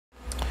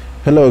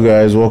Hello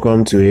guys,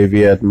 welcome to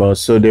Heavy Atmos.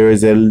 So there is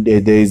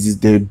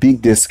the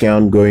big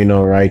discount going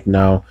on right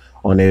now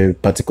on a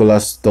particular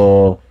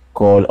store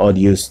called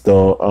Audio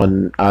Store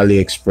on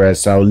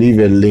Aliexpress. I'll leave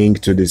a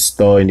link to the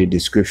store in the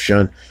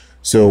description.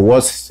 So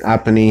what's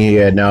happening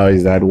here now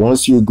is that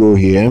once you go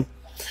here,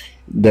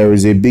 there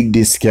is a big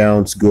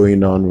discount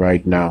going on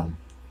right now.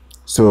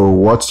 So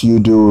what you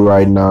do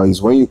right now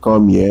is when you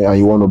come here and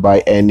you want to buy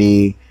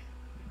any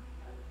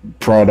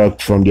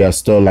product from their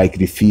store, like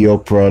the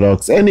FiiO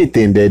products,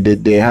 anything,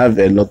 they have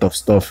a lot of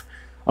stuff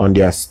on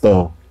their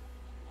store.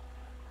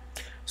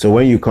 So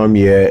when you come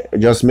here,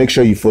 just make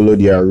sure you follow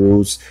their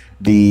rules.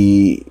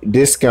 The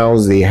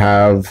discounts they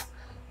have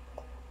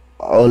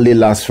only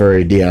last for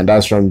a day, and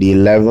that's from the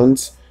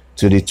 11th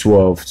to the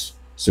 12th.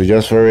 So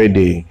just for a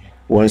day.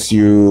 Once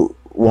you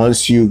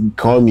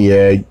come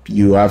here,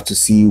 you have to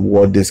see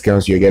what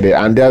discounts you're getting,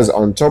 and there's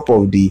on top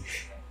of the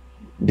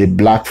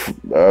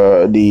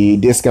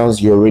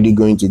discounts you're already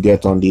going to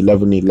get on the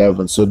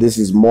 11/11. So this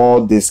is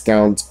more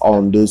discounts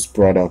on those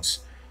products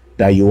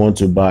that you want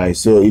to buy.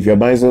 So if you're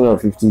buying something of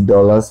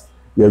 $50,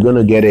 you're going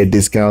to get a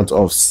discount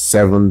of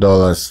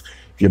 $7.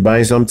 If you're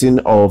buying something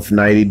of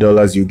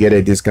 $90, you get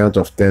a discount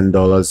of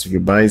 $10. If you're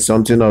buying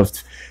something of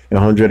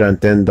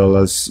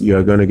 $110,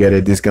 you're going to get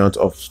a discount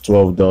of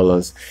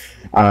 $12.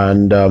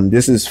 And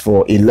this is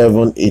for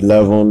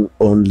 11/11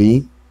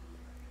 only.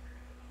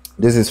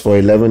 This is for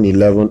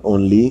 11/11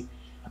 only,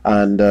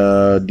 and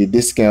the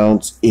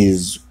discount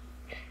is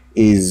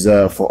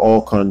for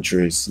all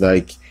countries,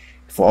 like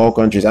for all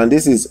countries. And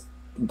this is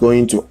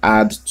going to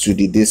add to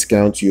the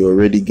discount you're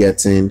already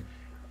getting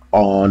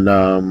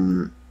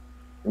on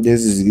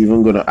this is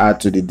even going to add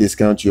to the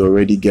discount you're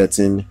already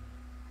getting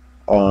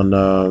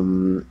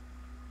on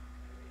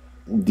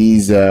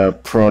these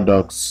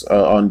products,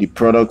 on the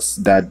products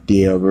that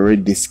they have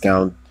already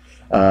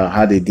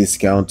had a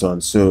discount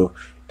on. So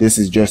this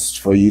is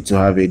just for you to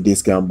have a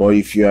discount. But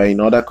if you are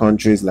in other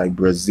countries like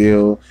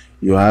Brazil,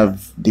 you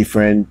have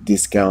different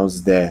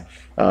discounts there.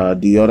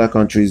 The other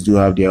countries do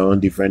have their own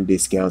different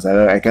discounts.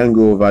 I can't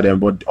go over them,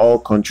 but all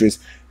countries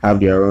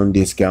have their own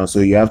discounts. So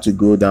you have to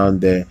go down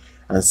there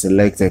and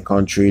select a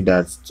country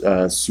that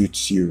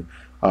suits you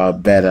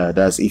better.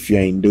 That's if you're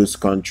in those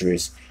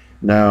countries.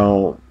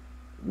 Now,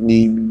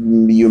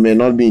 you may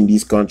not be in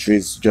these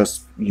countries.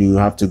 Just you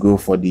have to go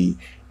for the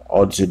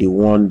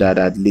one that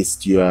at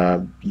least you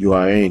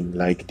are in,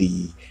 like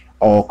the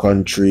all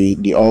country.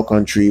 The all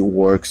country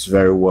works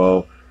very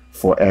well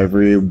for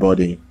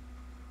everybody.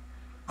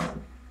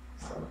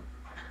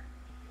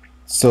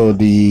 So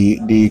the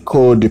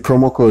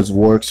promo codes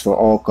works for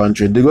all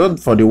country. They go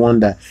for the one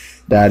that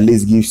at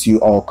least gives you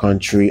all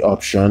country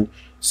option,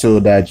 so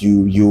that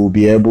you'll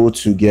be able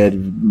to get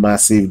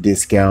massive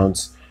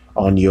discounts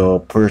on your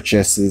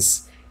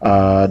purchases.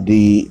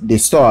 The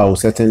store, I will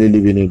certainly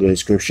leave it in the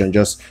description.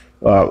 Just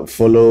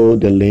follow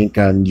the link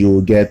and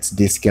you'll get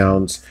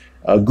discounts,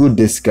 good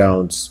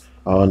discounts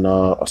on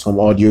some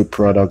audio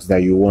products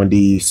that you want.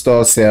 The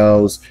store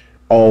sells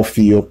all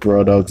FiiO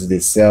products. They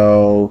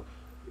sell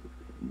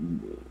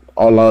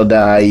all other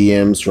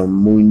IEMs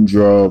from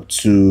Moondrop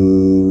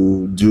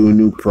to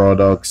Dunu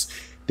products.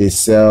 They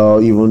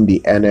sell even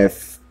the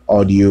NF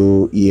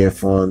audio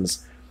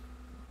earphones.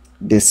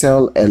 They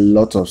sell a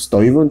lot of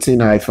stuff. Even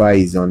TINHIFI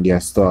is on their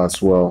store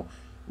as well.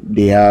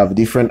 They have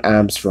different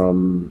amps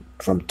from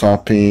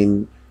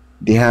Topping.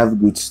 They have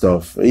good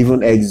stuff.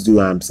 Even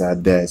XDO amps are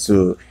there.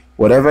 So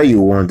whatever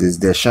you want is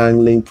there.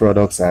 Shangling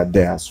products are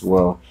there as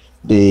well.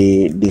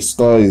 The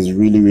store is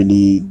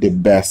really the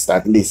best,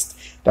 at least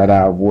that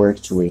I've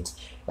worked with.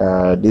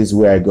 This is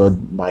where I got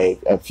my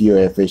FiiO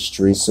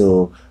FH3.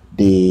 So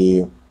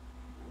they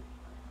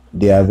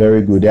are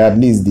very good. They're at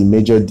least the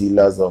major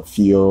dealers of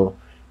FiiO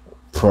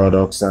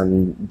products,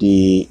 and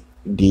they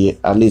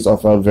at least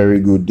offer very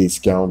good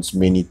discounts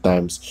many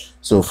times.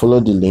 So follow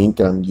the link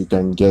and you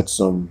can get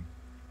some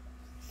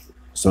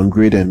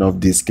great enough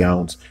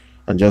discounts.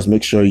 And just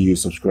make sure you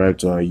subscribe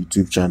to our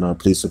YouTube channel.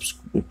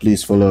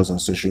 Please follow us on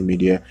social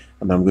media,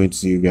 and I'm going to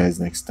see you guys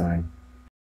next time.